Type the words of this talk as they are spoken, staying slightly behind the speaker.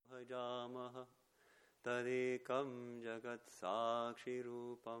vrajamaha tadekam jagat sakshi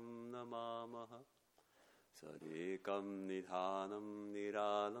rupam namamaha sadekam nidhanam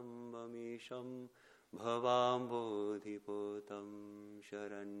niralambamisham bhavam bodhipotam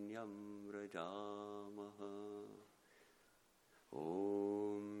sharanyam vrajamaha.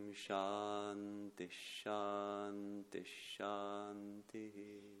 Om Shanti Shanti Shanti.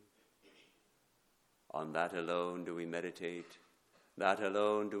 On that alone do we meditate, that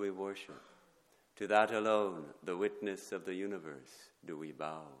alone do we worship, to that alone, the witness of the universe, do we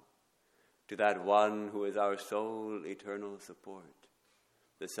bow, to that one who is our sole eternal support,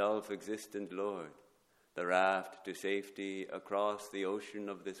 the self-existent Lord, the raft to safety across the ocean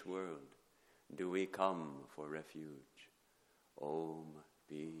of this world, do we come for refuge. Om,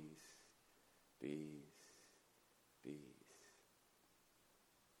 peace, peace, peace.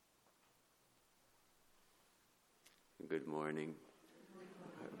 Good morning.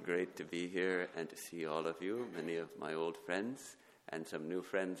 Great to be here and to see all of you, many of my old friends and some new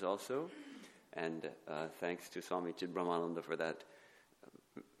friends also. And thanks to Swami Chidbrahmananda for that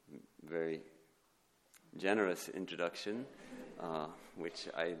very generous introduction, which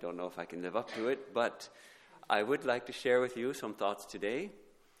I don't know if I can live up to it, but I would like to share with you some thoughts today.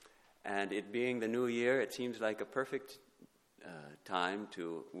 And it being the new year, it seems like a perfect time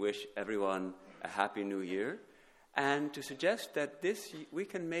to wish everyone a happy new year and to suggest that we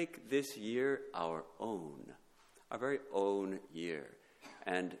can make this year our own, our very own year.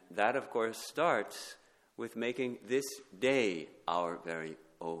 And that, of course, starts with making this day our very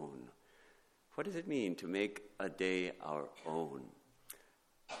own. What does it mean to make a day our own?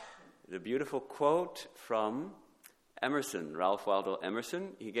 The beautiful quote from Emerson, Ralph Waldo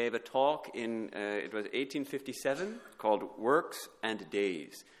Emerson. He gave a talk in, it was 1857, called Works and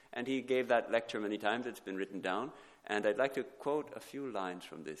Days. And he gave that lecture many times. It's been written down. And I'd like to quote a few lines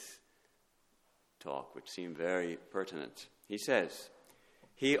from this talk, which seem very pertinent. He says,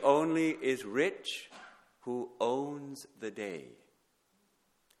 "He only is rich who owns the day.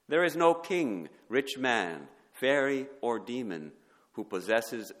 There is no king, rich man, fairy, or demon who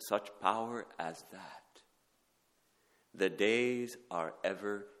possesses such power as that. The days are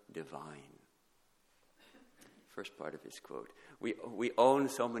ever divine." First part of his quote. We own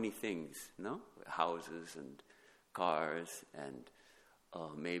so many things, no? Houses and cars and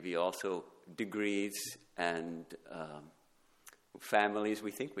maybe also degrees and families.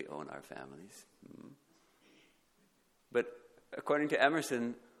 We think we own our families. But according to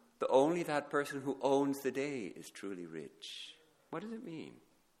Emerson, only that person who owns the day is truly rich. What does it mean?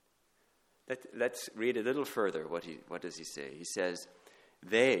 Let's read a little further. What does he say? He says,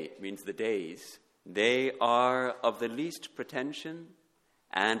 "They," means the days, "they are of the least pretension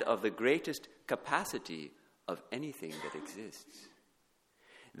and of the greatest capacity of anything that exists.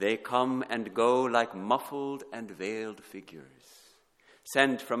 They come and go like muffled and veiled figures,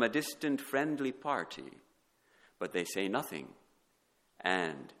 sent from a distant friendly party, but they say nothing.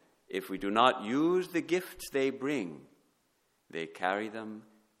 And if we do not use the gifts they bring, they carry them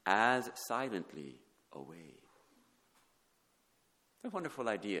as silently away." A wonderful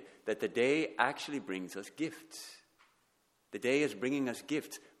idea that the day actually brings us gifts. The day is bringing us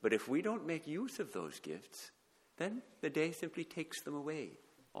gifts, but if we don't make use of those gifts, then the day simply takes them away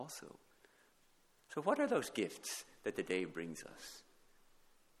also. So what are those gifts that the day brings us?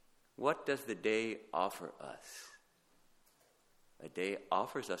 What does the day offer us? A day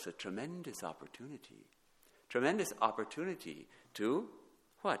offers us a tremendous opportunity. Tremendous opportunity to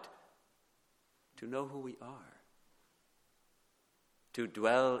what? To know who we are. To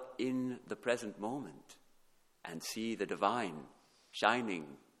dwell in the present moment and see the divine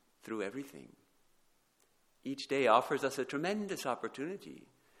shining through everything. Each day offers us a tremendous opportunity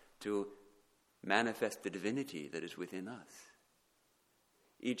to manifest the divinity that is within us.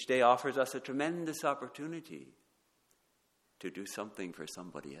 Each day offers us a tremendous opportunity to do something for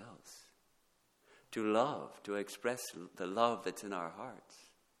somebody else, to love, to express the love that's in our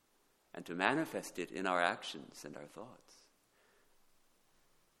hearts, and to manifest it in our actions and our thoughts.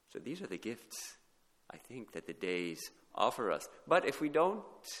 So these are the gifts, I think, that the days offer us. But if we don't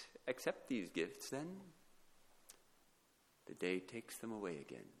accept these gifts, then the day takes them away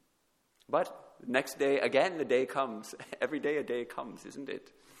again. But next day, again, the day comes. Every day a day comes, isn't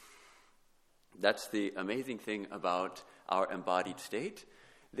it? That's the amazing thing about our embodied state.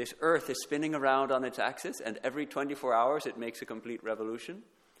 This earth is spinning around on its axis, and every 24 hours it makes a complete revolution.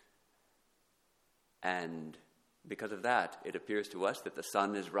 And because of that, it appears to us that the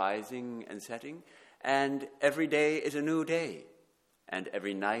sun is rising and setting, and every day is a new day, and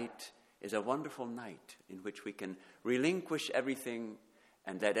every night is a wonderful night in which we can relinquish everything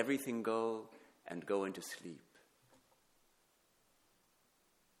and let everything go and go into sleep.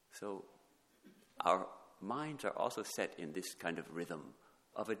 So our minds are also set in this kind of rhythm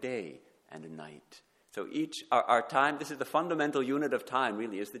of a day and a night. So our time, this is the fundamental unit of time,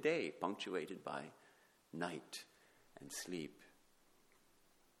 really, is the day, punctuated by night and sleep.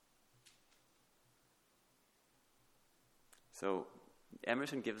 So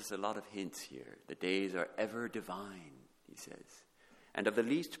Emerson gives us a lot of hints here. The days are ever divine, he says, and of the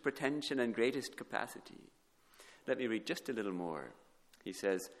least pretension and greatest capacity. Let me read just a little more. He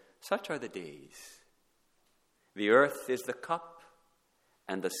says, such are the days. The earth is the cup,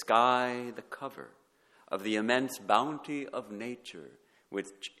 and the sky the cover of the immense bounty of nature,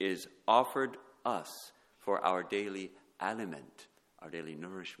 which is offered us for our daily aliment, our daily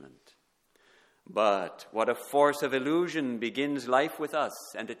nourishment. But what a force of illusion begins life with us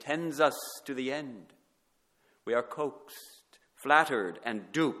and attends us to the end. We are coaxed, flattered,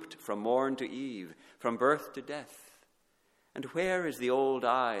 and duped from morn to eve, from birth to death. And where is the old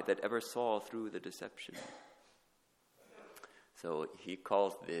eye that ever saw through the deception? So he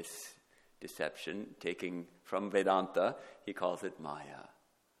calls this deception, taking from Vedanta, he calls it Maya.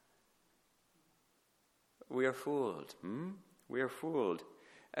 We are fooled. We are fooled.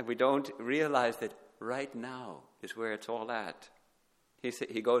 And we don't realize that right now is where it's all at.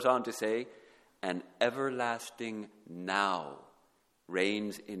 He goes on to say, an everlasting now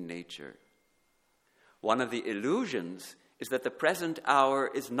reigns in nature. One of the illusions is that the present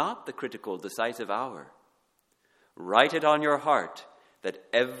hour is not the critical, decisive hour. Write it on your heart that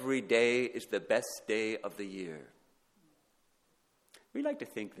every day is the best day of the year. We like to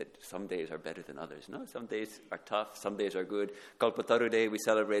think that some days are better than others. No, some days are tough, some days are good. Kalpataru Day, we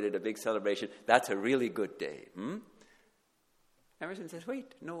celebrated a big celebration. That's a really good day. Emerson says,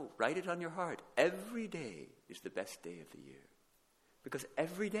 wait, no, write it on your heart. Every day is the best day of the year. Because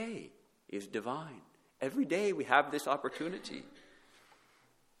every day is divine. Every day we have this opportunity.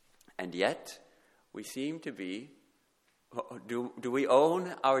 And yet, we seem to be, do we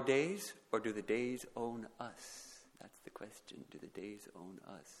own our days, or do the days own us? That's the question. Do the days own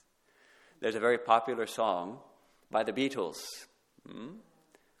us? There's a very popular song by the Beatles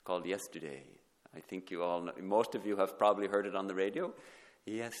called Yesterday. I think you all know, most of you have probably heard it on the radio.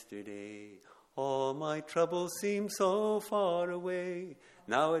 Yesterday, all my troubles seem so far away.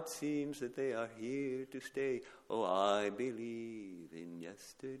 Now it seems that they are here to stay. Oh, I believe in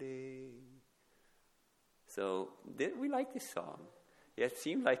yesterday. So, we like this song. Yeah, it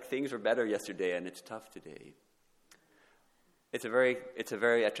seemed like things were better yesterday and it's tough today. It's a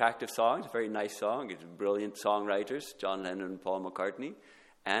very attractive song. It's a very nice song. It's brilliant songwriters, John Lennon and Paul McCartney.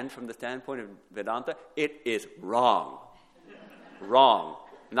 And from the standpoint of Vedanta, it is wrong. Wrong.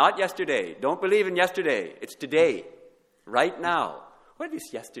 Not yesterday. Don't believe in yesterday. It's today. Right now. What is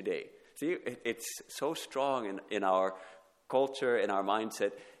yesterday? See, it's so strong in our culture, in our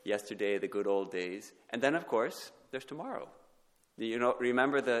mindset. Yesterday, the good old days. And then, of course, there's tomorrow.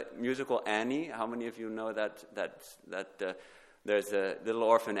 Remember the musical Annie? How many of you know that there's a little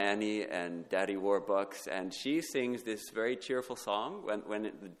orphan Annie and Daddy Warbucks, and she sings this very cheerful song.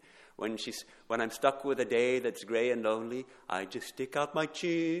 When I'm stuck with a day that's gray and lonely, I just stick out my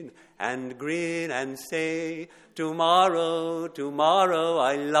chin and grin and say, tomorrow, tomorrow,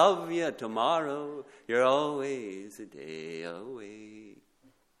 I love you, tomorrow, you're always a day away.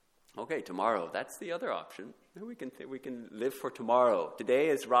 Okay, tomorrow, that's the other option. We can live for tomorrow. Today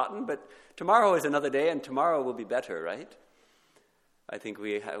is rotten, but tomorrow is another day, and tomorrow will be better, right? I think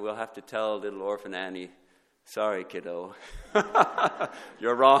we'll have to tell little orphan Annie, sorry, kiddo,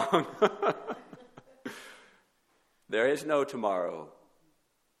 you're wrong. There is no tomorrow.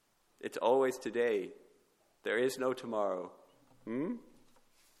 It's always today. There is no tomorrow.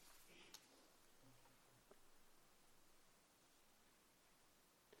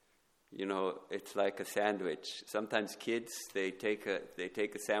 It's like a sandwich. Sometimes kids, they take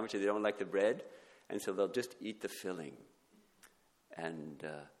a sandwich and they don't like the bread, and so they'll just eat the filling. And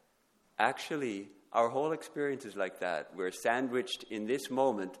actually, our whole experience is like that. We're sandwiched in this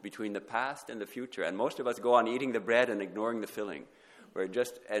moment between the past and the future, and most of us go on eating the bread and ignoring the filling. We're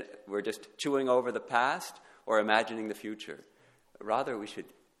just chewing over the past or imagining the future. Rather, we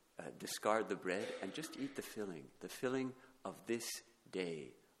should discard the bread and just eat the filling of this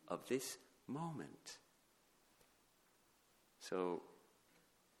day, of this moment. So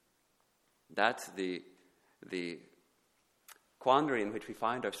that's the quandary in which we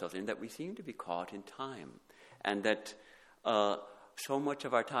find ourselves in, that we seem to be caught in time, and that so much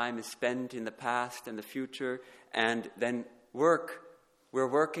of our time is spent in the past and the future, and then we're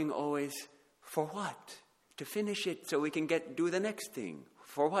working always for what? To finish it so we can do the next thing.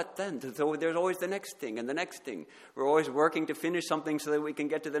 For what then? So there's always the next thing and the next thing. We're always working to finish something so that we can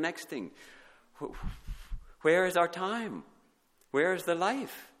get to the next thing. Where is our time? Where is the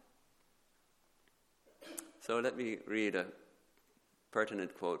life? So let me read a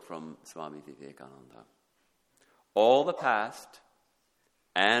pertinent quote from Swami Vivekananda. All the past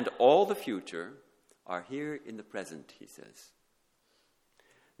and all the future are here in the present, he says.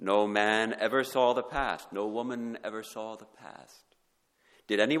 No man ever saw the past. No woman ever saw the past.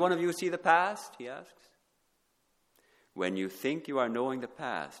 Did any one of you see the past? He asks. When you think you are knowing the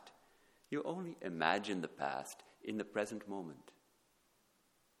past, you only imagine the past in the present moment.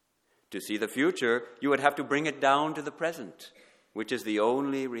 To see the future, you would have to bring it down to the present, which is the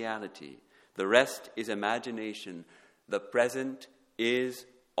only reality. The rest is imagination. The present is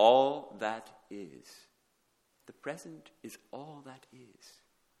all that is. The present is all that is.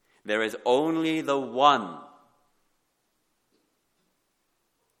 There is only the one.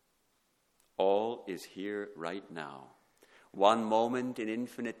 All is here right now. One moment in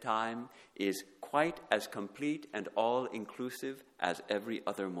infinite time is quite as complete and all-inclusive as every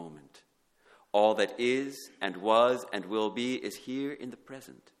other moment. All that is and was and will be is here in the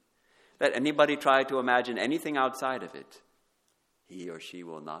present. Let anybody try to imagine anything outside of it, he or she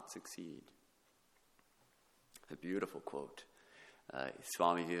will not succeed. A beautiful quote.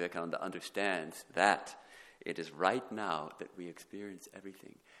 Swami Vivekananda understands that it is right now that we experience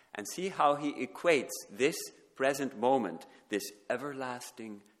everything. And see how he equates this present moment, this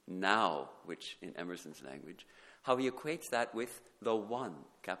everlasting now, which in Emerson's language, how he equates that with the one,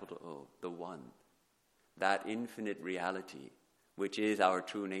 capital O, the one. That infinite reality, which is our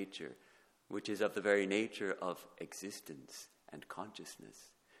true nature, which is of the very nature of existence and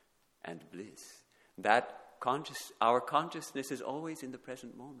consciousness and bliss. Our consciousness is always in the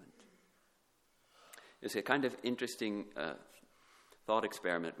present moment. It's a kind of interesting thought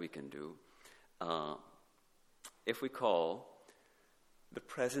experiment we can do. If we call the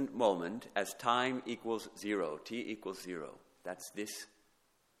present moment as time equals 0, t equals 0, that's this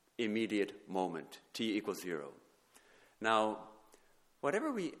immediate moment, t equals 0. Now,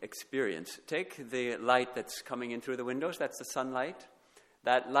 whatever we experience, take the light that's coming in through the windows, that's the sunlight.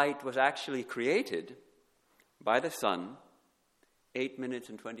 That light was actually created by the sun 8 minutes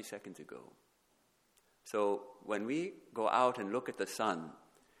and 20 seconds ago. So when we go out and look at the sun,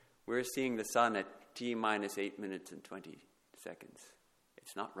 we're seeing the sun at t minus 8 minutes and 20 seconds.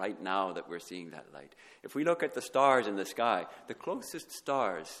 It's not right now that we're seeing that light. If we look at the stars in the sky, the closest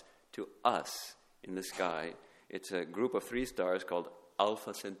stars to us in the sky, it's a group of 3 stars called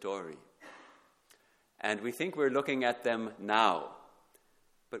Alpha Centauri. And we think we're looking at them now,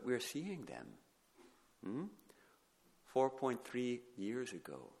 but we're seeing them 4.3 years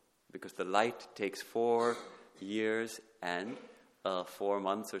ago, because the light takes 4 years and 4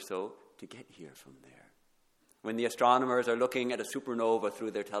 months or so to get here from there. When the astronomers are looking at a supernova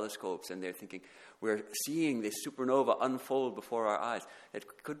through their telescopes and they're thinking, we're seeing this supernova unfold before our eyes,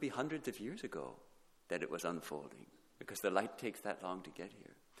 it could be hundreds of years ago that it was unfolding, because the light takes that long to get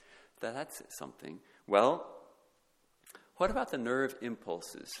here. That's something. Well, what about the nerve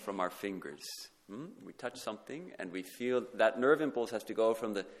impulses from our fingers? We touch something and we feel that nerve impulse has to go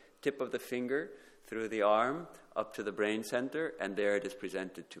from the tip of the finger through the arm up to the brain center, and there it is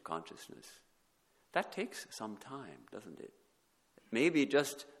presented to consciousness. That takes some time, doesn't it? Maybe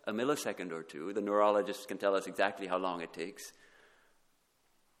just a millisecond or two. The neurologists can tell us exactly how long it takes.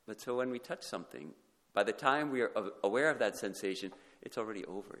 But so when we touch something, by the time we are aware of that sensation, it's already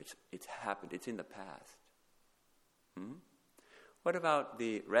over. It's happened. It's in the past. What about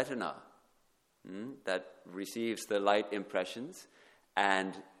the retina that receives the light impressions?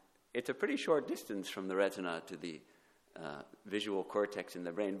 And it's a pretty short distance from the retina to the visual cortex in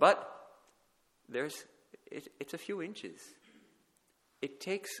the brain. But it's a few inches. It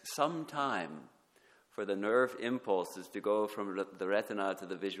takes some time for the nerve impulses to go from the retina to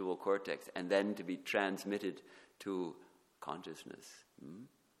the visual cortex and then to be transmitted to consciousness.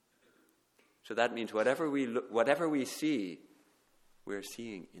 So that means whatever we see, we're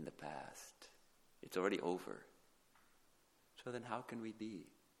seeing in the past. It's already over. So then how can we be?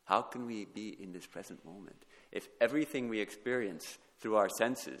 How can we be in this present moment if everything we experience through our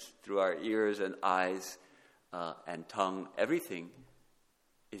senses, through our ears and eyes and tongue, everything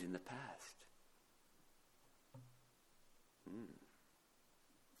is in the past?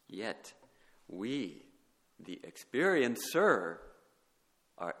 Yet we, the experiencer,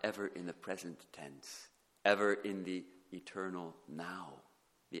 are ever in the present tense, ever in the eternal now,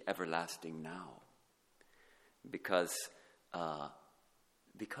 the everlasting now. Because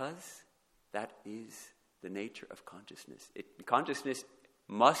that is the nature of consciousness. Consciousness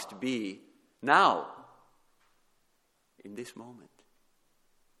must be now, in this moment.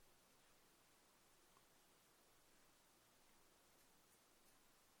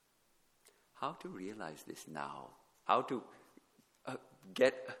 How to realize this now? How to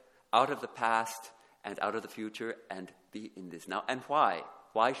get out of the past and out of the future and be in this now? And why?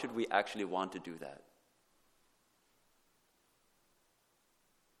 Why should we actually want to do that?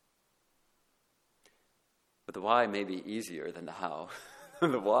 But the why may be easier than the how.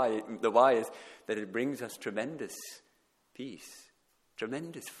 The why is that it brings us tremendous peace,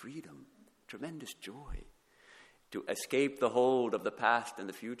 tremendous freedom, tremendous joy. To escape the hold of the past and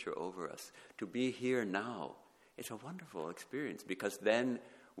the future over us, to be here now. It's a wonderful experience because then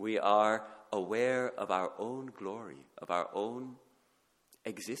we are aware of our own glory, of our own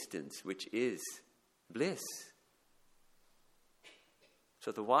existence, which is bliss.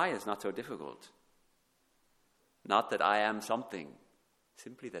 So the why is not so difficult. Not that I am something,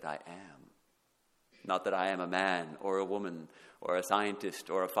 simply that I am. Not that I am a man or a woman or a scientist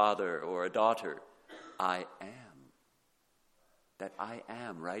or a father or a daughter. I am. That I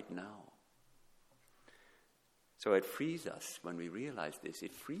am right now. So it frees us, when we realize this,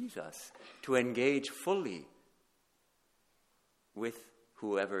 it frees us to engage fully with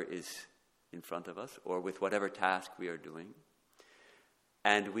whoever is in front of us or with whatever task we are doing.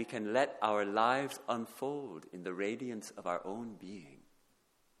 And we can let our lives unfold in the radiance of our own being.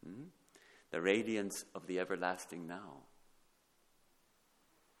 The radiance of the everlasting now.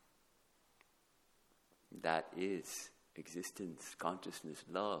 That is existence, consciousness,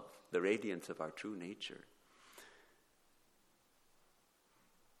 love, the radiance of our true nature.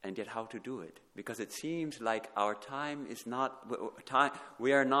 And yet how to do it? Because it seems like our time is not,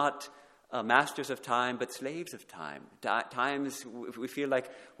 we are not masters of time, but slaves of time. Times, we feel like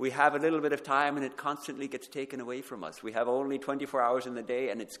we have a little bit of time and it constantly gets taken away from us. We have only 24 hours in the day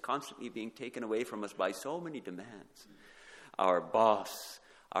and it's constantly being taken away from us by so many demands. Our boss,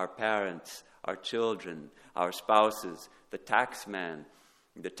 our parents, our children, our spouses, the tax man,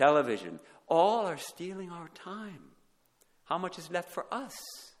 the television, all are stealing our time. How much is left for us?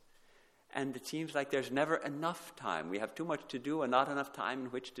 And it seems like there's never enough time. We have too much to do and not enough time in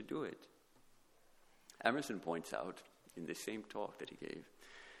which to do it. Emerson points out in the same talk that he gave,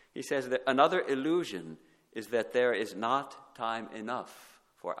 he says that another illusion is that there is not time enough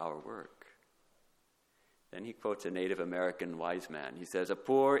for our work. Then he quotes a Native American wise man. He says, a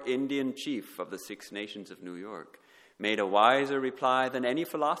poor Indian chief of the 6 Nations of New York made a wiser reply than any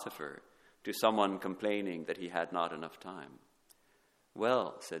philosopher to someone complaining that he had not enough time.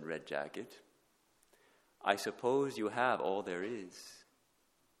 Well, said Red Jacket, I suppose you have all there is.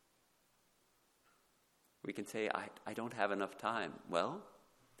 We can say, I don't have enough time. Well,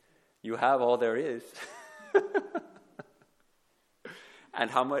 you have all there is. And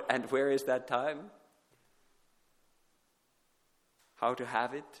how much? And where is that time? How to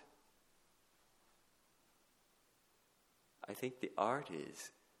have it? I think the art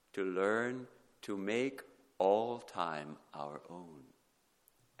is to learn to make all time our own.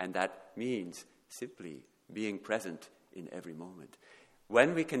 And that means simply being present in every moment.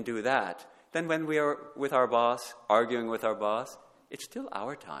 When we can do that, then when we are with our boss, arguing with our boss, it's still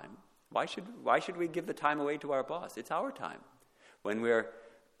our time. Why should we give the time away to our boss? It's our time. When we're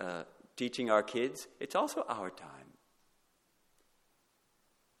teaching our kids, it's also our time.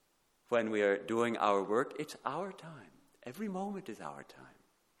 When we are doing our work, it's our time. Every moment is our time.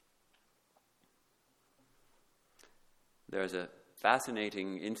 There's a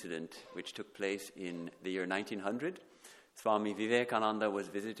fascinating incident which took place in the year 1900. Swami Vivekananda was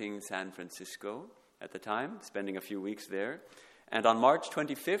visiting San Francisco at the time, spending a few weeks there. And on March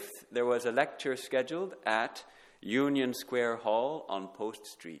 25th, there was a lecture scheduled at Union Square Hall on Post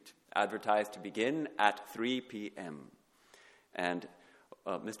Street, advertised to begin at 3 p.m. And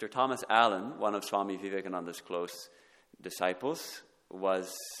Mr. Thomas Allen, one of Swami Vivekananda's close disciples,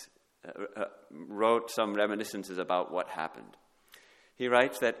 wrote some reminiscences about what happened. He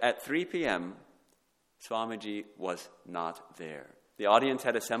writes that at 3 p.m., Swamiji was not there. The audience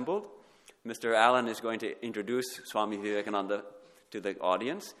had assembled. Mr. Allen is going to introduce Swami Vivekananda to the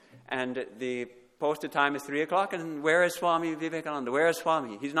audience, and the posted time is 3 o'clock, and where is Swami Vivekananda? Where is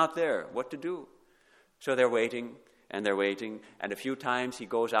Swami? He's not there. What to do? So they're waiting, and a few times he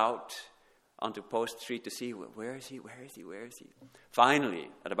goes out onto Post Street to see, where is he? Finally,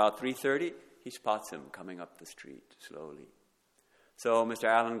 at about 3:30, he spots him coming up the street slowly. So Mr.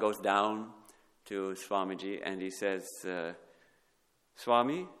 Allen goes down to Swamiji and he says,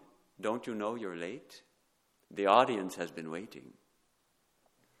 Swami, don't you know you're late? The audience has been waiting.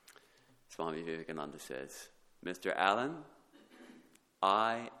 Swami Vivekananda says, Mr. Allen,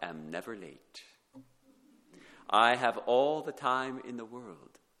 I am never late. I have all the time in the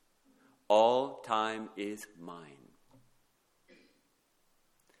world. All time is mine.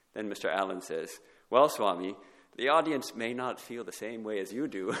 Then Mr. Allen says, well, Swami, the audience may not feel the same way as you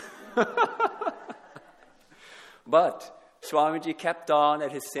do. But Swamiji kept on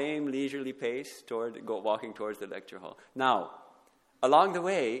at his same leisurely pace walking towards the lecture hall. Now, along the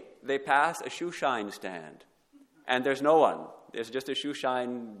way, they pass a shoe shine stand, and there's no one. There's just a shoe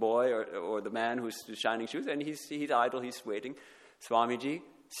shine boy or the man who's shining shoes, and he's idle, he's waiting. Swamiji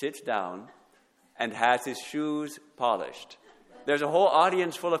sits down and has his shoes polished. There's a whole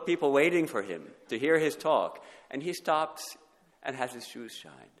audience full of people waiting for him to hear his talk, and he stops and has his shoes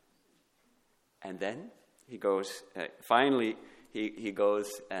shined. And then he goes, finally, he goes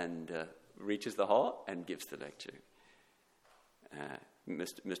and reaches the hall and gives the lecture.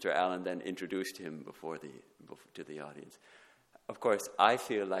 Mr. Allen then introduced him to the audience. Of course, I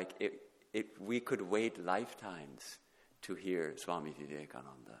feel like we could wait lifetimes to hear Swami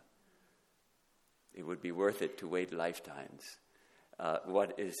Vivekananda. It would be worth it to wait lifetimes.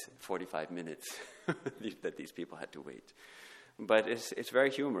 What is 45 minutes that these people had to wait? But it's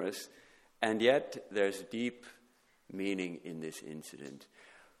very humorous, and yet there's deep meaning in this incident.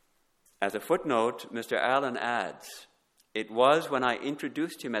 As a footnote, Mr. Allen adds, it was when I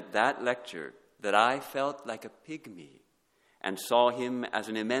introduced him at that lecture that I felt like a pygmy and saw him as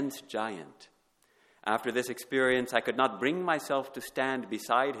an immense giant. After this experience, I could not bring myself to stand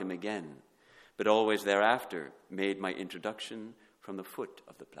beside him again, but always thereafter made my introduction from the foot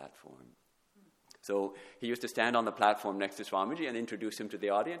of the platform. So he used to stand on the platform next to Swamiji and introduce him to the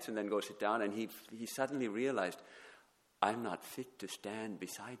audience and then go sit down, and he suddenly realized, I'm not fit to stand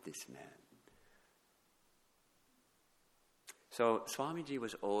beside this man. So Swamiji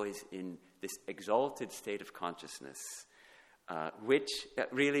was always in this exalted state of consciousness, which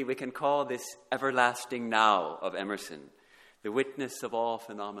really we can call this everlasting now of Emerson, the witness of all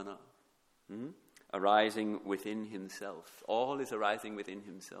phenomena, arising within himself. All is arising within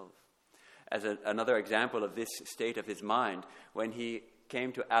himself. As another example of this state of his mind, when he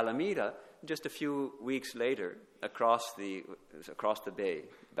came to Alameda just a few weeks later across the bay,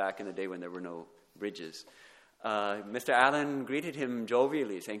 back in the day when there were no bridges, Mr. Allen greeted him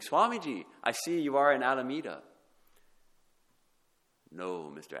jovially, saying, Swamiji, I see you are in Alameda.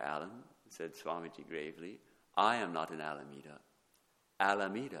 No, Mr. Allen, said Swamiji gravely, I am not in Alameda.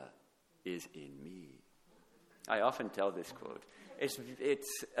 Alameda is in me. I often tell this quote.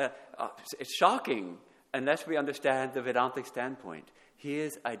 It's shocking unless we understand the Vedantic standpoint. He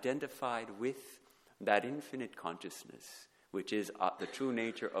is identified with that infinite consciousness, which is the true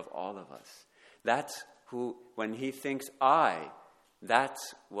nature of all of us. That's who, when he thinks I,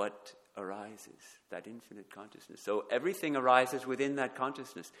 that's what arises, that infinite consciousness. So everything arises within that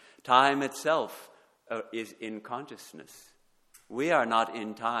consciousness. Time itself is in consciousness. We are not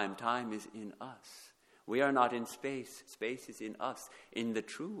in time. Time is in us. We are not in space. Space is in us, in the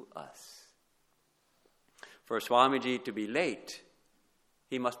true us. For Swamiji to be late,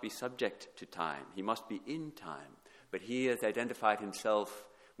 he must be subject to time. He must be in time. But he has identified himself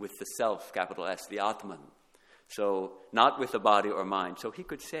with the self, capital S, the Atman. So, not with the body or mind. So he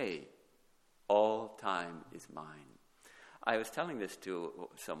could say, all time is mine. I was telling this to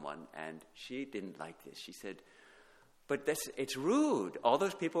someone, and she didn't like this. She said, but it's rude. All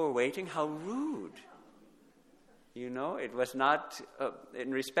those people were waiting. How rude. You know, it was not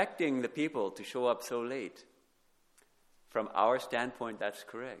in respecting the people to show up so late. From our standpoint, that's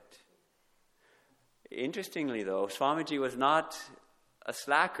correct. Interestingly, though, Swamiji was not a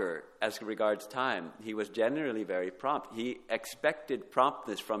slacker as regards time. He was generally very prompt. He expected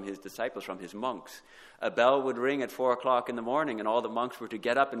promptness from his disciples, from his monks. A bell would ring at 4 o'clock in the morning, and all the monks were to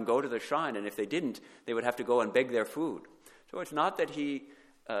get up and go to the shrine, and if they didn't, they would have to go and beg their food. So it's not that he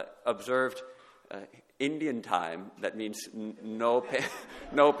observed Indian time, that means no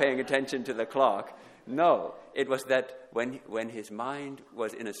paying attention to the clock. No, it was that when his mind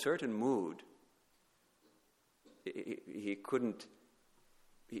was in a certain mood, he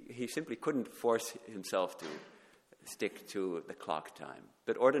simply couldn't force himself to stick to the clock time.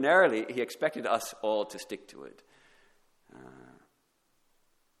 But ordinarily, he expected us all to stick to it.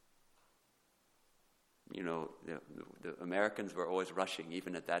 You know, the Americans were always rushing,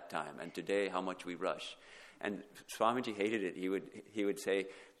 even at that time. And today, how much we rush. And Swamiji hated it. He would say,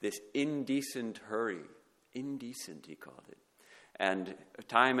 this indecent hurry. Indecent, he called it. And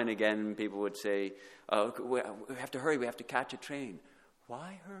time and again, people would say, oh, we have to hurry, we have to catch a train.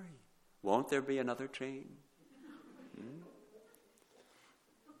 Why hurry? Won't there be another train?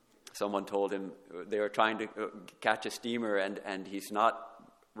 someone told him they were trying to catch a steamer and he's not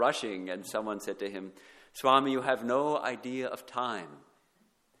rushing, and someone said to him, "Swami, you have no idea of time."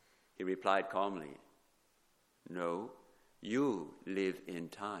 He replied calmly, "No, you live in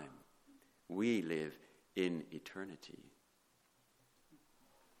time. We live in eternity."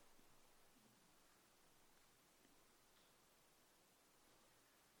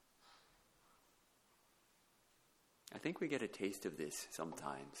 I think we get a taste of this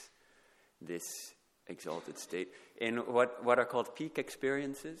sometimes, this exalted state. In what are called peak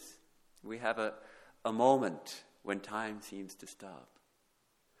experiences, we have a moment when time seems to stop.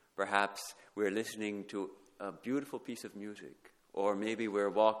 Perhaps we're listening to a beautiful piece of music, or maybe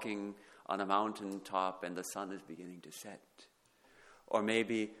we're walking on a mountain top and the sun is beginning to set. Or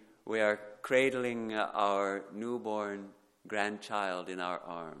maybe we are cradling our newborn grandchild in our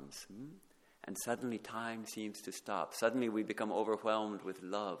arms. And suddenly time seems to stop. Suddenly we become overwhelmed with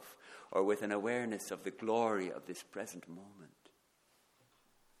love or with an awareness of the glory of this present moment.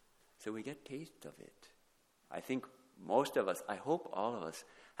 So we get taste of it. I think most of us, I hope all of us,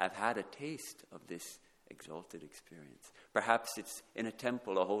 have had a taste of this exalted experience. Perhaps it's in a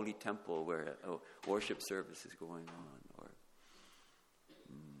temple, a holy temple, where a worship service is going on. Or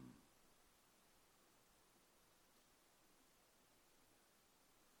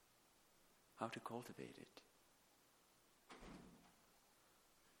how to cultivate it.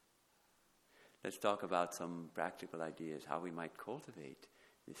 Let's talk about some practical ideas, how we might cultivate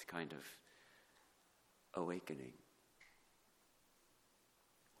this kind of awakening.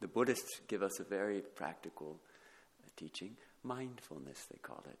 The Buddhists give us a very practical teaching. Mindfulness, they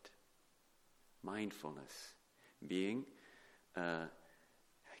call it. Mindfulness being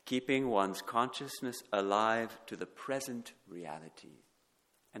keeping one's consciousness alive to the present reality.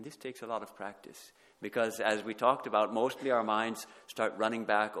 And this takes a lot of practice, because as we talked about, mostly our minds start running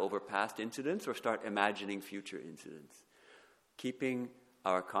back over past incidents or start imagining future incidents. Keeping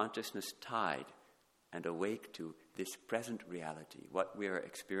our consciousness tied and awake to this present reality, what we are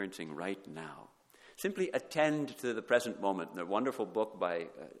experiencing right now. Simply attend to the present moment. The wonderful book by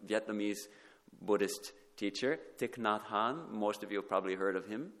a Vietnamese Buddhist teacher, Thich Nhat Hanh. Most of you have probably heard of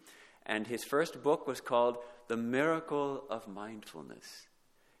him. And his first book was called The Miracle of Mindfulness.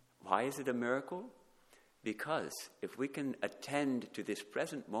 Why is it a miracle? Because if we can attend to this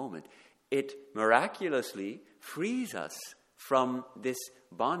present moment, it miraculously frees us from this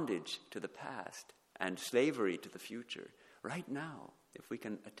bondage to the past and slavery to the future right now, if we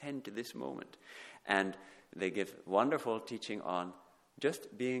can attend to this moment. And they give wonderful teaching on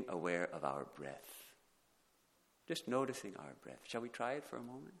just being aware of our breath. Just noticing our breath. Shall we try it for a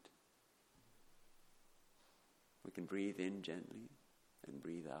moment? We can breathe in gently and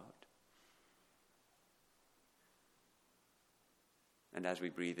breathe out. And as we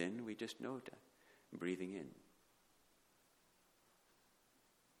breathe in, we just note breathing in.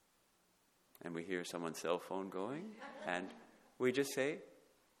 And we hear someone's cell phone going, and we just say,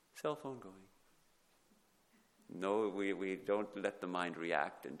 cell phone going. No, we don't let the mind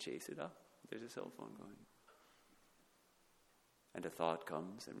react and chase it up. There's a cell phone going. And a thought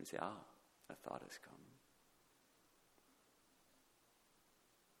comes, and we say, a thought has come.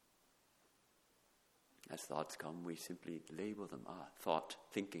 As thoughts come, we simply label them. Thought,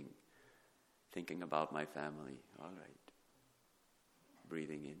 thinking about my family. All right.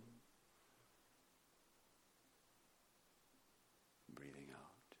 Breathing in. Breathing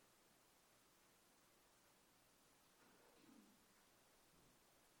out.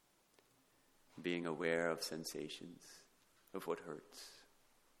 Being aware of sensations, of what hurts.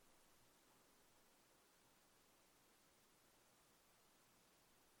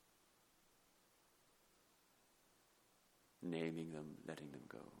 Naming them, letting them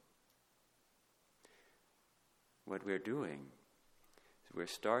go. What we're doing is we're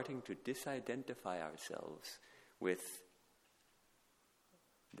starting to disidentify ourselves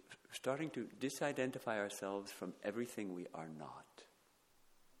from everything we are not.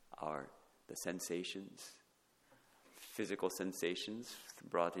 The sensations, physical sensations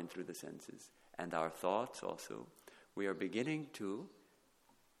brought in through the senses, and our thoughts also. We are beginning to,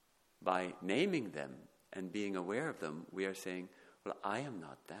 by naming them and being aware of them, we are saying, well, I am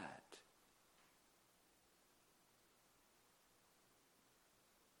not that.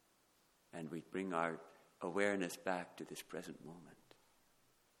 And we bring our awareness back to this present moment.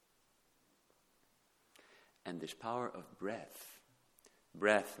 And this power of breath,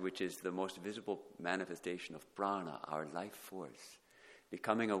 which is the most visible manifestation of prana, our life force,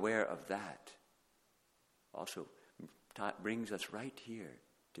 becoming aware of that also brings us right here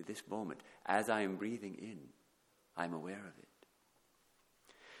to this moment. As I am breathing in, I'm aware of it.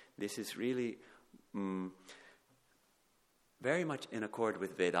 This is really very much in accord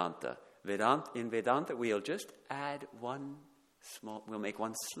with Vedanta. In Vedanta, we'll just add we'll make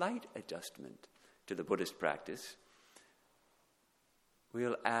one slight adjustment to the Buddhist practice.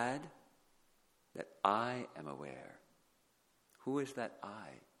 We'll add that I am aware. Who is that I?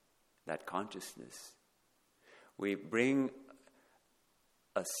 That consciousness. We bring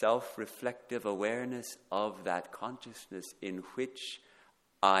a self-reflective awareness of that consciousness in which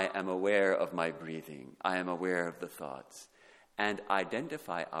I am aware of my breathing, I am aware of the thoughts, and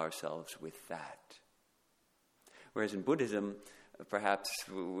identify ourselves with that. Whereas in Buddhism, perhaps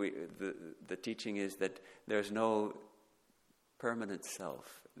the teaching is that there's no permanent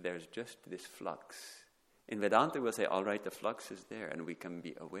self, there's just this flux. In Vedanta, we'll say, all right, the flux is there, and we can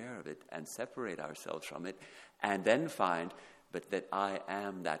be aware of it and separate ourselves from it, and then find but that I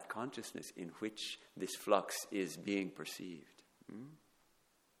am that consciousness in which this flux is being perceived.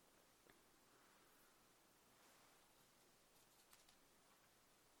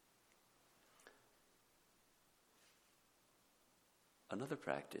 Another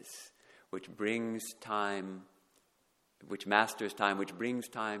practice which brings time, which masters time, which brings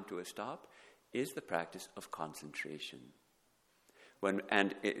time to a stop, is the practice of concentration.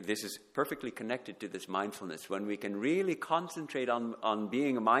 This is perfectly connected to this mindfulness. When we can really concentrate on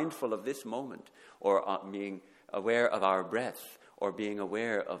being mindful of this moment, or on being aware of our breath, or being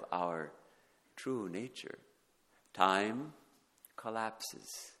aware of our true nature, time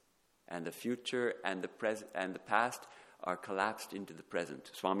collapses, and the future and the present and the past are collapsed into the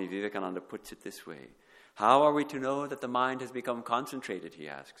present. Swami Vivekananda puts it this way. How are we to know that the mind has become concentrated, he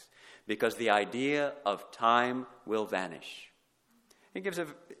asks? Because the idea of time will vanish. He gives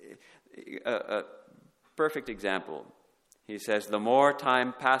a perfect example. He says, the more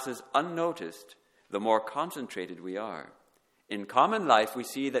time passes unnoticed, the more concentrated we are. In common life, we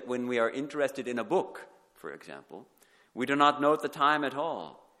see that when we are interested in a book, for example, we do not note the time at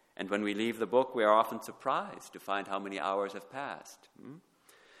all. And when we leave the book, we are often surprised to find how many hours have passed.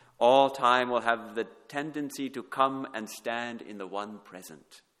 All time will have the tendency to come and stand in the one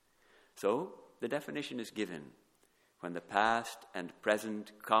present. So, the definition is given. When the past and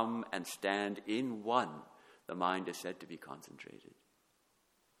present come and stand in one, the mind is said to be concentrated.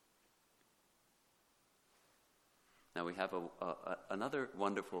 Now we have another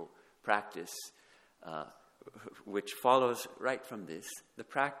wonderful practice which follows right from this, the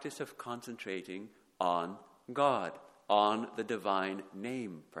practice of concentrating on God, on the divine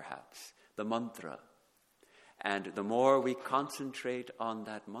name perhaps, the mantra. And the more we concentrate on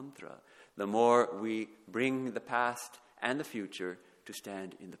that mantra, the more we bring the past and the future to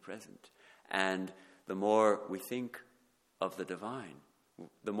stand in the present. And the more we think of the divine,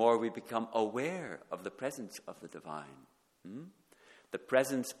 the more we become aware of the presence of the divine. The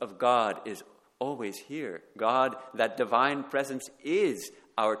presence of God is always here. God, that divine presence, is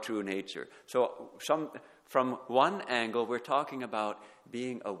our true nature. So from one angle, we're talking about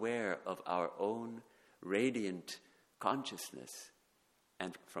being aware of our own radiant consciousness.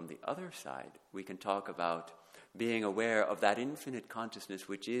 And from the other side, we can talk about being aware of that infinite consciousness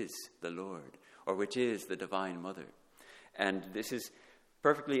which is the Lord, or which is the Divine Mother. And this is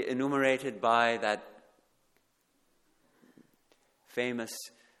perfectly enumerated by that famous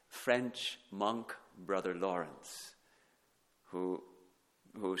French monk, Brother Lawrence,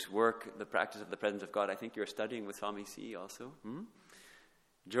 whose work, The Practice of the Presence of God, I think you're studying with Swami C also.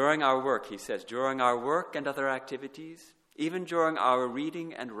 During our work, he says, during our work and other activities, even during our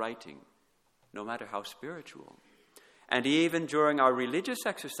reading and writing, no matter how spiritual, and even during our religious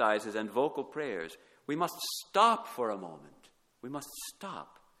exercises and vocal prayers, we must stop for a moment. We must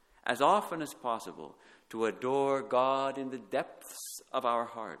stop as often as possible to adore God in the depths of our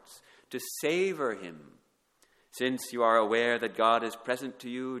hearts, to savor Him. Since you are aware that God is present to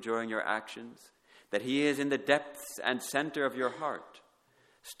you during your actions, that He is in the depths and center of your heart,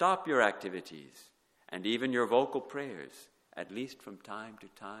 stop your activities and even your vocal prayers, at least from time to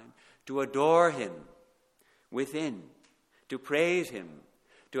time, to adore Him within, to praise Him,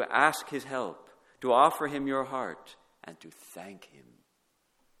 to ask His help, to offer Him your heart, and to thank Him.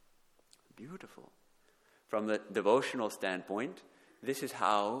 Beautiful. From the devotional standpoint, this is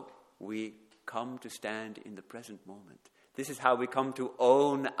how we come to stand in the present moment. This is how we come to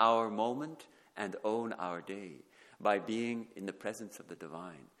own our moment and own our day, by being in the presence of the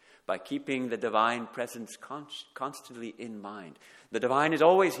divine, by keeping the divine presence constantly in mind. The divine is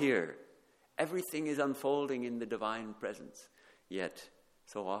always here. Everything is unfolding in the divine presence, yet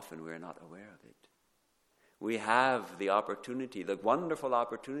so often we're not aware of it. We have the opportunity, the wonderful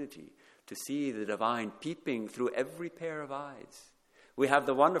opportunity, to see the divine peeping through every pair of eyes. We have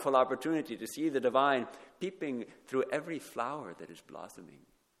the wonderful opportunity to see the divine peeping through every flower that is blossoming,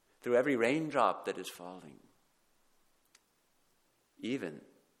 through every raindrop that is falling, even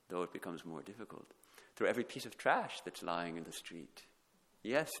though it becomes more difficult, through every piece of trash that's lying in the street.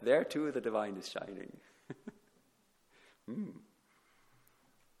 Yes, there too the divine is shining.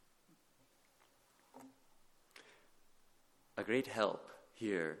 A great help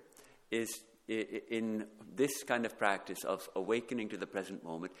here is in this kind of practice of awakening to the present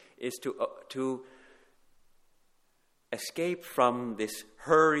moment is to escape from this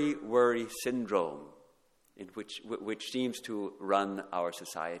hurry-worry syndrome in which seems to run our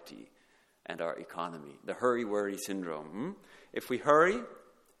society and our economy. The hurry-worry syndrome. If we hurry,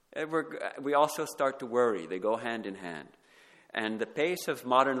 we also start to worry. They go hand in hand. And the pace of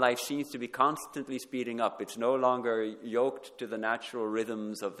modern life seems to be constantly speeding up. It's no longer yoked to the natural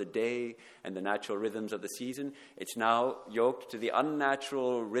rhythms of the day and the natural rhythms of the season. It's now yoked to the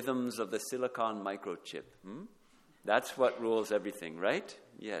unnatural rhythms of the silicon microchip. That's what rules everything, right?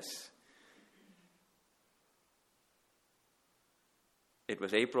 Yes. It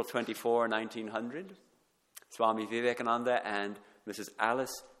was April 24, 1900. Swami Vivekananda and Mrs.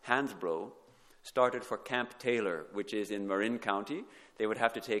 Alice Hansbrough started for Camp Taylor, which is in Marin County. They would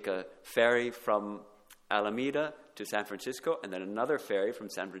have to take a ferry from Alameda to San Francisco, and then another ferry from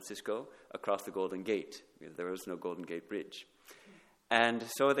San Francisco across the Golden Gate, because there was no Golden Gate Bridge. And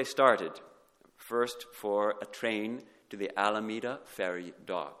so they started, first for a train to the Alameda ferry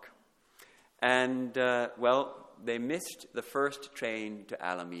dock. And, they missed the first train to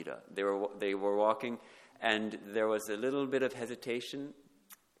Alameda. They were walking, and there was a little bit of hesitation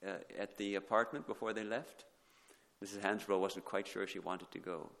at the apartment before they left. Mrs. Hansbrough wasn't quite sure she wanted to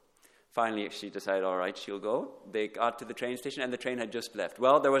go. Finally, she decided, all right, she'll go. They got to the train station, and the train had just left.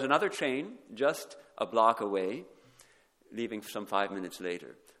 Well, there was another train just a block away, leaving some 5 minutes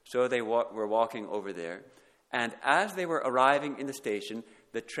later. So they were walking over there, and as they were arriving in the station,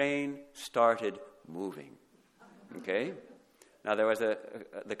 the train started moving. Okay? Now, there was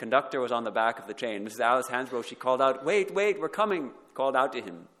the conductor was on the back of the train. Mrs. Alice Hansbrough, she called out, wait, we're coming, called out to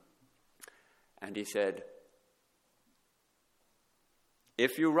him. And he said,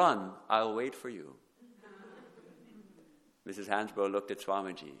 if you run, I'll wait for you. Mrs. Hansbrough looked at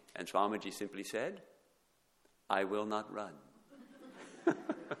Swamiji, and Swamiji simply said, I will not run.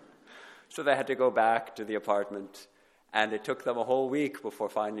 So they had to go back to the apartment, and it took them a whole week before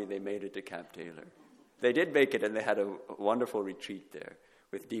finally they made it to Camp Taylor. They did make it, and they had a wonderful retreat there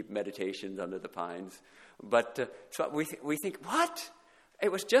with deep meditations under the pines. But so we think, what?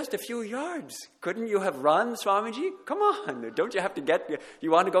 It was just a few yards. Couldn't you have run, Swamiji? Come on, don't you have to you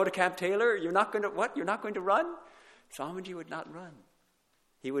want to go to Camp Taylor? You're not going to, what? You're not going to run? Swamiji would not run.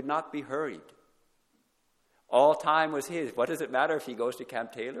 He would not be hurried. All time was his. What does it matter if he goes to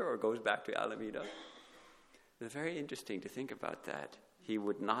Camp Taylor or goes back to Alameda? It's very interesting to think about that. He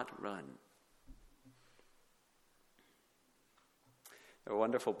would not run. A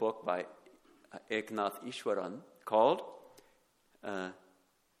wonderful book by Eknath Easwaran called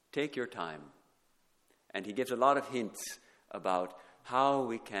Take Your Time. And he gives a lot of hints about how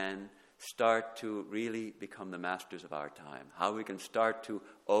we can start to really become the masters of our time, how we can start to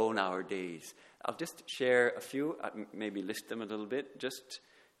own our days. I'll just share a few, maybe list them a little bit, just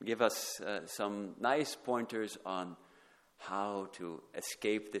give us some nice pointers on how to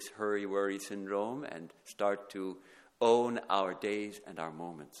escape this hurry-worry syndrome and start to own our days and our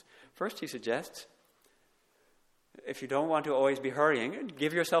moments. First, he suggests, if you don't want to always be hurrying,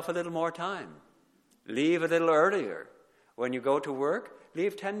 give yourself a little more time. Leave a little earlier. When you go to work,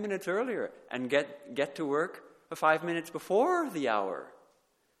 leave 10 minutes earlier and get to work 5 minutes before the hour.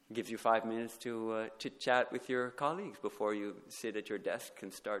 It gives you 5 minutes to chit-chat with your colleagues before you sit at your desk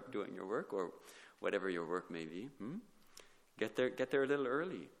and start doing your work, or whatever your work may be. Get there a little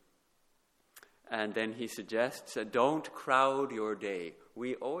early. And then he suggests, don't crowd your day.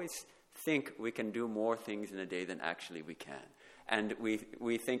 We always think we can do more things in a day than actually we can. And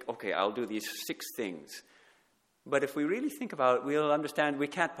we think, okay, I'll do these 6 things. But if we really think about it, we'll understand we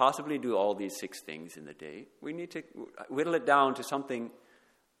can't possibly do all these 6 things in a day. We need to whittle it down to something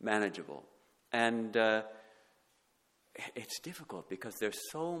manageable. And it's difficult because there's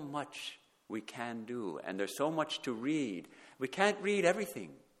so much we can do, and there's so much to read. We can't read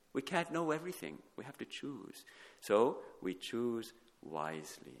everything. We can't know everything. We have to choose. So we choose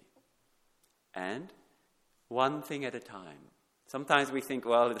wisely. And one thing at a time. Sometimes we think,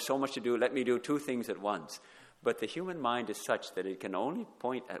 well, there's so much to do, let me do 2 things at once. But the human mind is such that it can only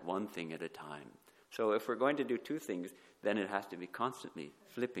point at one thing at a time. So if we're going to do 2 things, then it has to be constantly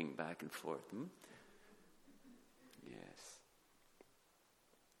flipping back and forth. Yes.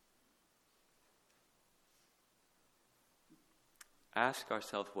 Ask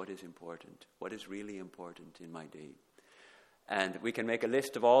ourselves what is important, what is really important in my day. And we can make a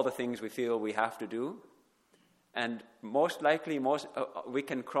list of all the things we feel we have to do, and most likely we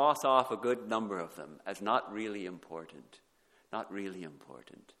can cross off a good number of them as not really important. Not really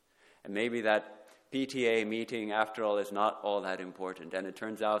important. And maybe that PTA meeting, after all, is not all that important. And it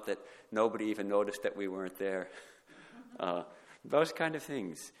turns out that nobody even noticed that we weren't there. Those kind of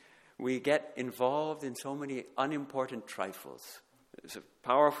things. We get involved in so many unimportant trifles. There's a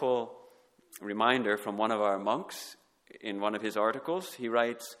powerful reminder from one of our monks in one of his articles. He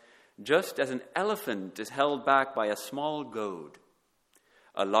writes, "Just as an elephant is held back by a small goad,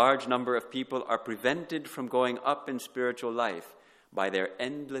 a large number of people are prevented from going up in spiritual life by their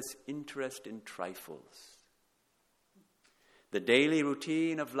endless interest in trifles. The daily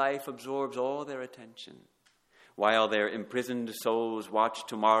routine of life absorbs all their attention, while their imprisoned souls watch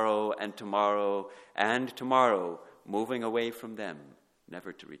tomorrow and tomorrow and tomorrow, moving away from them,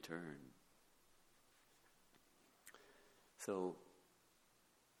 never to return." So,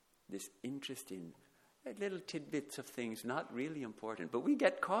 this interest in little tidbits of things, not really important, but we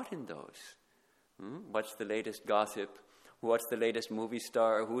get caught in those. What's the latest gossip? What's the latest movie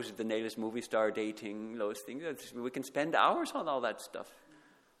star? Who's the latest movie star dating? Those things. We can spend hours on all that stuff.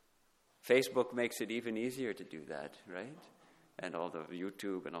 Facebook makes it even easier to do that, right? And all the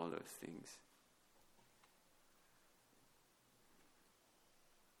YouTube and all those things.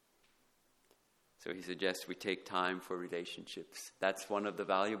 So he suggests we take time for relationships. That's one of the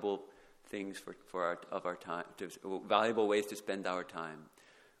valuable things for our time, valuable ways to spend our time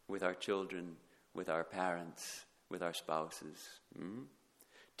with our children, with our parents, with our spouses.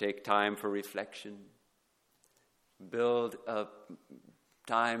 Take time for reflection. Build a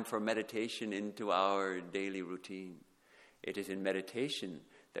time for meditation into our daily routine. It is in meditation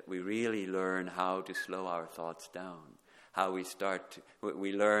that we really learn how to slow our thoughts down, how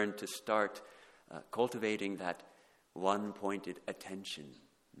we learn to start cultivating that one-pointed attention.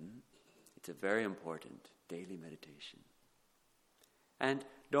 It's a very important daily meditation. And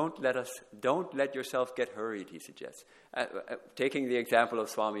don't let yourself get hurried, he suggests. Taking the example of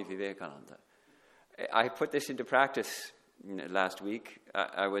Swami Vivekananda. I put this into practice last week.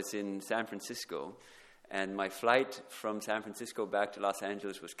 I was in San Francisco, and my flight from San Francisco back to Los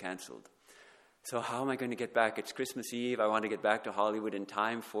Angeles was canceled. So how am I going to get back? It's Christmas Eve. I want to get back to Hollywood in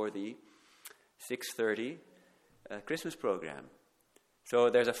time for the 6:30 Christmas program. So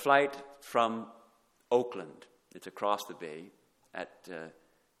there's a flight from Oakland. It's across the bay at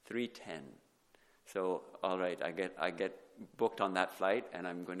 3:10. So, all right, I get booked on that flight, and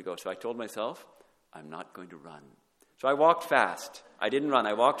I'm going to go. So I told myself, I'm not going to run. So I walked fast. I didn't run.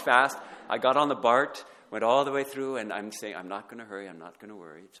 I walked fast. I got on the BART, went all the way through, and I'm saying, I'm not going to hurry. I'm not going to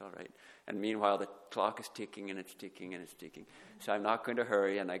worry. It's all right. And meanwhile, the clock is ticking, and it's ticking, and it's ticking. So I'm not going to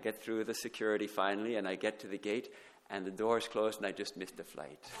hurry, and I get through the security finally, and I get to the gate, and the door's closed, and I just missed the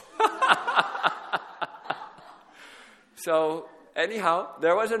flight. So anyhow,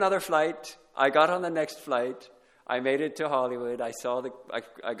 there was another flight. I got on the next flight. I made it to Hollywood. I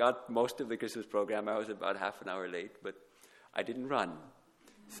got most of the Christmas program. I was about half an hour late, but I didn't run.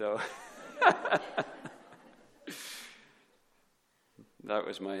 So that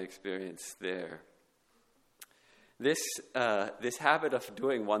was my experience there. This habit of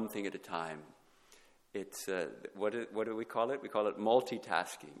doing one thing at a time, it's what do we call it? We call it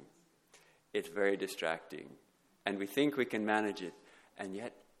multitasking. It's very distracting, and we think we can manage it, and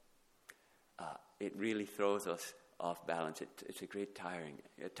yet it really throws us off balance. It's a great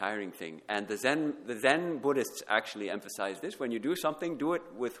tiring thing. And the Zen Buddhists actually emphasize this. When you do something, do it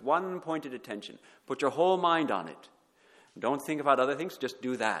with one pointed attention. Put your whole mind on it. Don't think about other things, just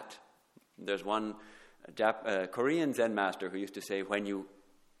do that. There's one Korean Zen master who used to say, when you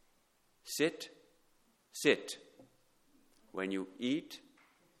sit, sit. When you eat,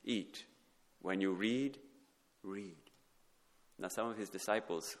 eat. When you read, read. Now some of his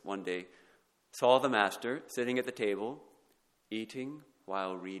disciples one day saw the master sitting at the table, eating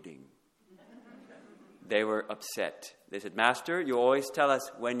while reading. They were upset. They said, Master, you always tell us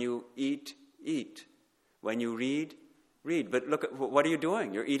when you eat, eat. When you read, read. But look, what are you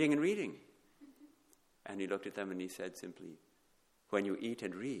doing? You're eating and reading. And he looked at them and he said simply, when you eat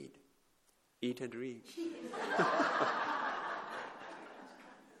and read, eat and read.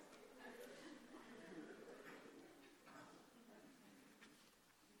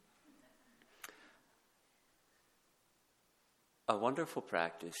 A wonderful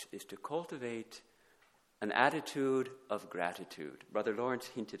practice is to cultivate an attitude of gratitude. Brother Lawrence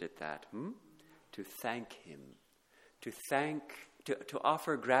hinted at that. To thank him. To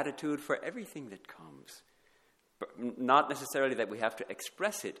offer gratitude for everything that comes. Not necessarily that we have to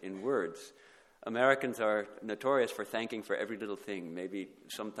express it in words. Americans are notorious for thanking for every little thing, maybe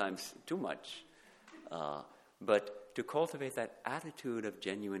sometimes too much. But to cultivate that attitude of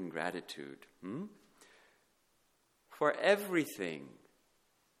genuine gratitude for everything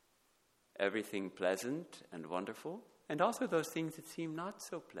pleasant and wonderful, and also those things that seem not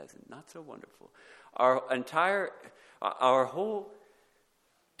so pleasant, not so wonderful. Our whole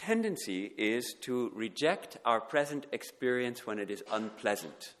tendency is to reject our present experience when it is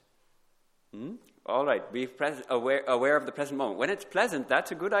unpleasant. All right, be aware of the present moment. When it's pleasant,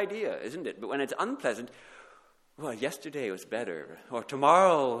 that's a good idea, isn't it? But when it's unpleasant, well, yesterday was better. Or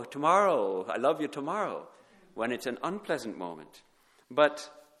tomorrow, I love you tomorrow. When it's an unpleasant moment. But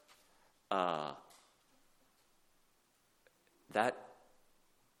that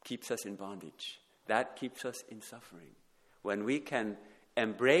keeps us in bondage. That keeps us in suffering. When we can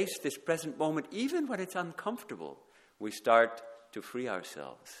embrace this present moment, even when it's uncomfortable, we start to free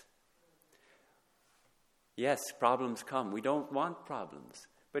ourselves. Yes, problems come. We don't want problems.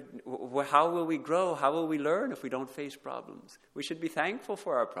 But how will we grow? How will we learn if we don't face problems? We should be thankful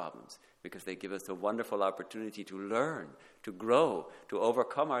for our problems because they give us a wonderful opportunity to learn, to grow, to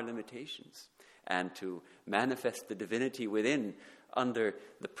overcome our limitations, and to manifest the divinity within under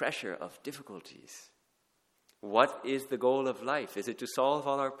the pressure of difficulties. What is the goal of life? Is it to solve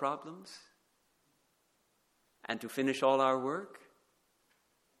all our problems? And to finish all our work?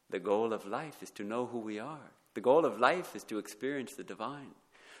 The goal of life is to know who we are. The goal of life is to experience the divine,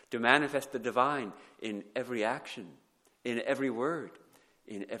 to manifest the divine in every action, in every word,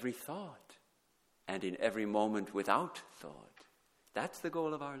 in every thought, and in every moment without thought. That's the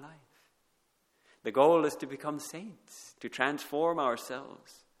goal of our life. The goal is to become saints, to transform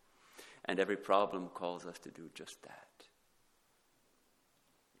ourselves. And every problem calls us to do just that.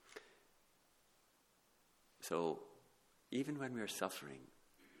 So, even when we're suffering,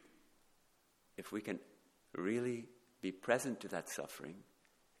 if we can really be present to that suffering,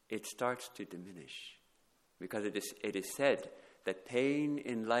 it starts to diminish. Because it is said that pain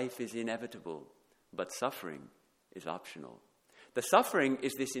in life is inevitable, but suffering is optional. The suffering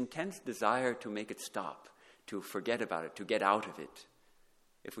is this intense desire to make it stop, to forget about it, to get out of it.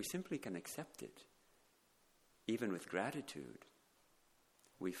 If we simply can accept it, even with gratitude,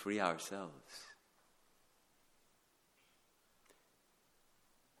 we free ourselves.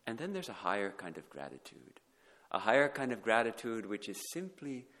 And then there's a higher kind of gratitude. A higher kind of gratitude which is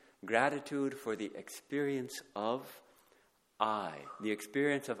simply gratitude for the experience of I, the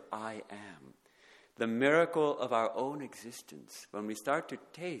experience of I am. The miracle of our own existence. When we start to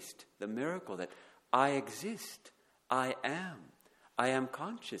taste the miracle that I exist, I am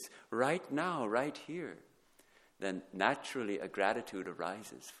conscious right now, right here, then naturally a gratitude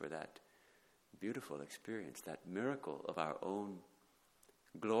arises for that beautiful experience, that miracle of our own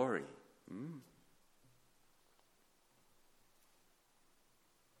glory.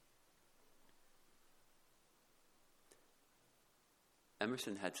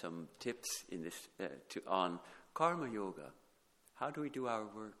 Emerson had some tips in this on karma yoga. How do we do our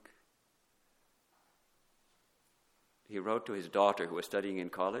work? He wrote to his daughter who was studying in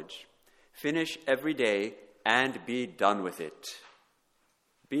college, finish every day and be done with it.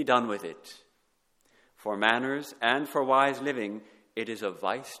 Be done with it. For manners and for wise living, it is a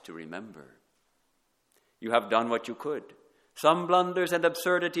vice to remember. You have done what you could. Some blunders and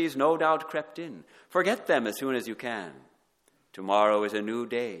absurdities no doubt crept in. Forget them as soon as you can. Tomorrow is a new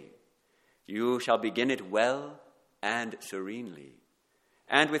day. You shall begin it well and serenely,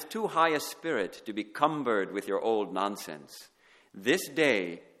 and with too high a spirit to be cumbered with your old nonsense. This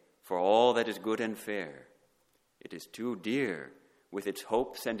day, for all that is good and fair, it is too dear, with its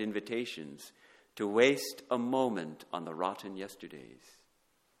hopes and invitations, to waste a moment on the rotten yesterdays.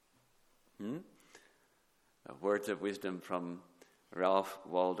 Words of wisdom from Ralph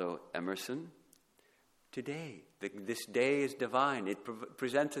Waldo Emerson. Today, this day is divine. It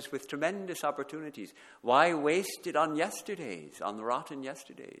presents us with tremendous opportunities. Why waste it on yesterdays, on the rotten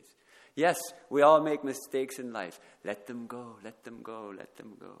yesterdays? Yes, we all make mistakes in life. Let them go, let them go, let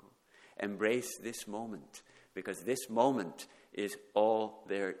them go. Embrace this moment, because this moment is all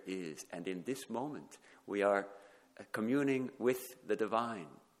there is. And in this moment, we are communing with the divine.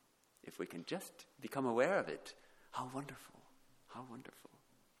 If we can just become aware of it, how wonderful, how wonderful.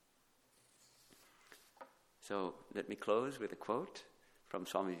 So let me close with a quote from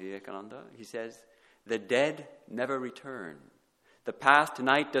Swami Mahayogananda. He says, "The dead never return. The past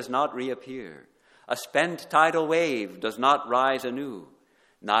night does not reappear. A spent tidal wave does not rise anew.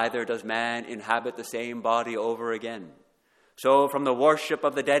 Neither does man inhabit the same body over again. So from the worship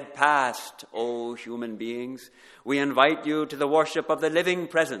of the dead past, O human beings, we invite you to the worship of the living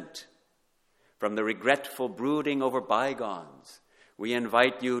present. From the regretful brooding over bygones, we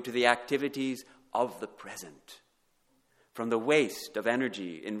invite you to the activities of the present. From the waste of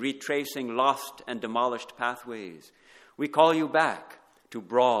energy in retracing lost and demolished pathways, we call you back to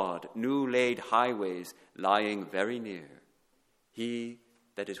broad, new-laid highways lying very near. He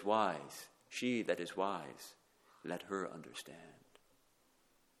that is wise, she that is wise, let her understand.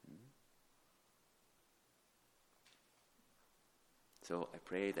 So I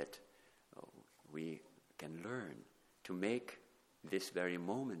pray that we can learn to make this very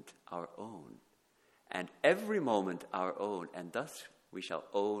moment our own, and every moment our own, and thus we shall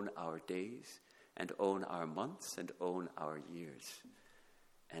own our days, and own our months, and own our years.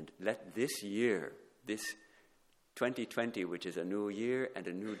 And let this year, this 2020, which is a new year and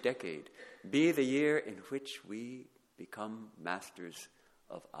a new decade, be the year in which we become masters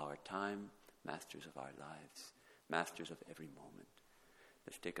of our time, masters of our lives, masters of every moment.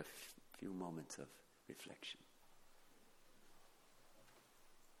 Let's take a few moments of reflection.